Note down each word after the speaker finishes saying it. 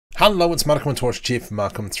Hello, it's Markham Torch here from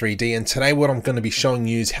Markham 3D, and today what I'm going to be showing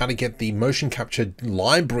you is how to get the motion capture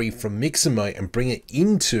library from Mixamo and bring it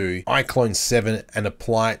into iClone 7 and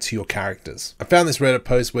apply it to your characters. I found this Reddit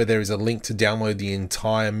post where there is a link to download the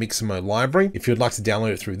entire Mixamo library. If you'd like to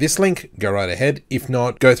download it through this link, go right ahead. If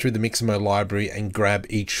not, go through the Mixamo library and grab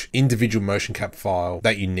each individual motion cap file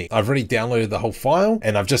that you need. I've already downloaded the whole file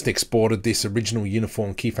and I've just exported this original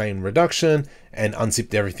uniform keyframe reduction and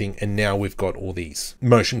unzipped everything, and now we've got all these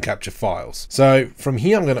motion capture files. So from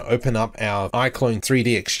here I'm going to open up our iClone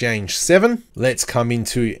 3D Exchange 7. Let's come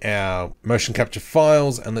into our motion capture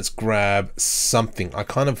files and let's grab something. I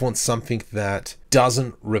kind of want something that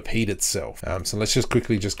doesn't repeat itself. So let's just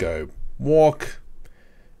quickly go walk,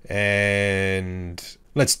 and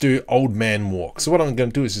let's do old man walk. So what I'm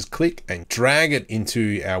going to do is just click and drag it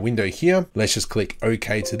into our window here. Let's just click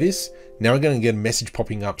OK to this. Now we're going to get a message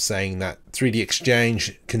popping up saying that 3D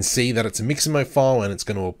Exchange can see that it's a Mixamo file and it's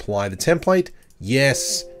going to apply the template.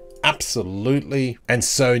 Yes, absolutely. And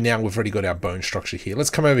so now we've already got our bone structure here.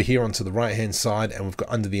 Let's come over here onto the right hand side, and we've got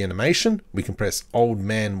under the animation, we can press old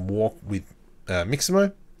man walk with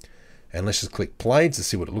Mixamo, and let's just click play to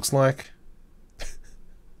see what it looks like.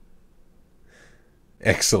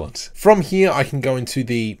 Excellent. From here, I can go into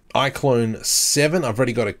the iClone 7. I've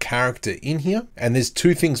already got a character in here, and there's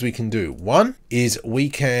two things we can do. One is we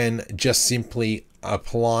can just simply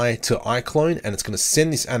apply to iClone, and it's going to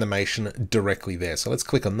send this animation directly there. So let's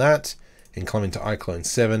click on that and come into iClone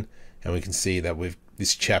 7, and we can see that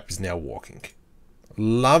this chap is now walking.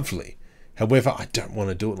 Lovely. However, I don't want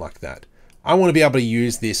to do it like that. I want to be able to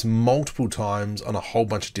use this multiple times on a whole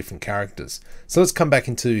bunch of different characters. So let's come back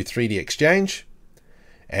into 3D Exchange.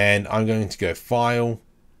 And I'm going to go File,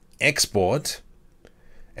 Export,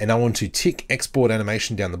 and I want to tick Export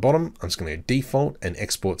Animation down the bottom. I'm just going to go Default and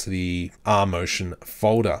export to the R-Motion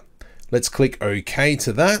folder. Let's click OK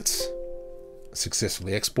to that.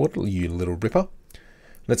 Successfully exported, you little ripper.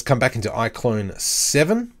 Let's come back into iClone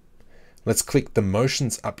 7. Let's click the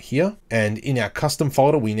motions up here, and in our custom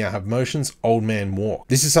folder we now have motions old man walk.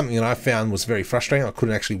 This is something that I found was very frustrating. I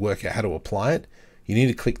couldn't actually work out how to apply it. You need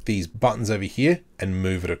to click these buttons over here and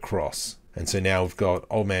move it across. And so now we've got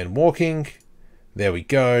old man walking. There we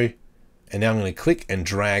go. And now I'm going to click and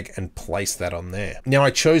drag and place that on there. Now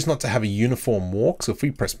I chose not to have a uniform walk. So if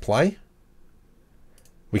we press play,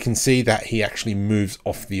 we can see that he actually moves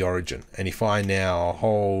off the origin. And if I now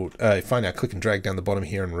click and drag down the bottom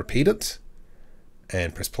here and repeat it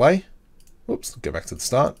and press play, whoops, go back to the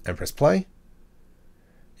start and press play,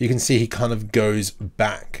 you can see he kind of goes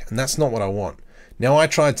back, and that's not what I want. Now I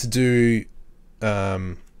tried to do,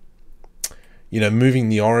 moving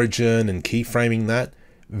the origin and keyframing that.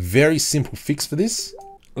 Very simple fix for this.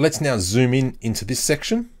 Let's now zoom in into this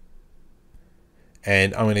section.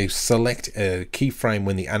 And I'm going to select a keyframe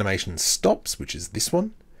when the animation stops, which is this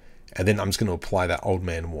one. And then I'm just going to apply that old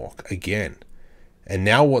man walk again. And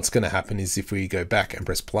now what's going to happen is if we go back and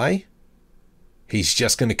press play, he's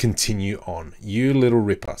just going to continue on. You little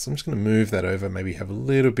ripper. So I'm just going to move that over, maybe have a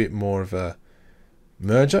little bit more of a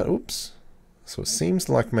merger. Oops. So it seems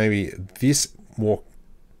like maybe this walk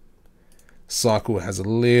cycle has a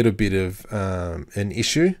little bit of an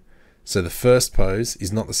issue. So the first pose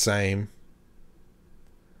is not the same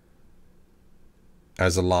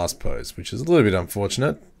as the last pose, which is a little bit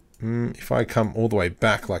unfortunate. If I come all the way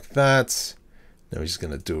back like that, now we're just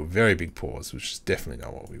going to do a very big pause, which is definitely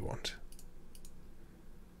not what we want.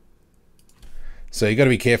 So you got to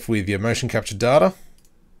be careful with your motion capture data.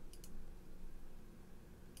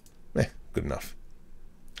 Good enough.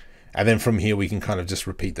 And then from here we can kind of just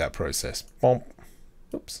repeat that process. Bomp.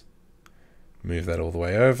 Oops. Move that all the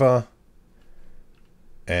way over.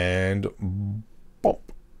 And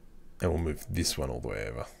bop. And we'll move this one all the way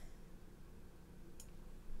over.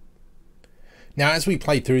 Now as we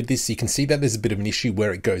play through this, you can see that there's a bit of an issue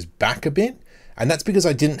where it goes back a bit. And that's because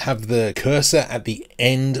I didn't have the cursor at the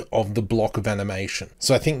end of the block of animation.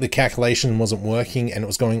 So I think the calculation wasn't working, and it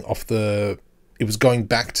was going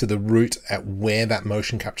back to the root at where that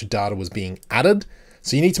motion capture data was being added.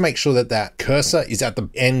 So you need to make sure that that cursor is at the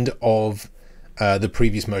end of the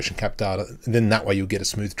previous motion cap data. Then that way you'll get a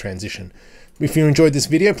smooth transition. If you enjoyed this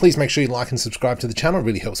video, please make sure you like and subscribe to the channel. It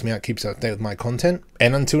really helps me out, keeps up to date with my content.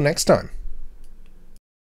 And until next time.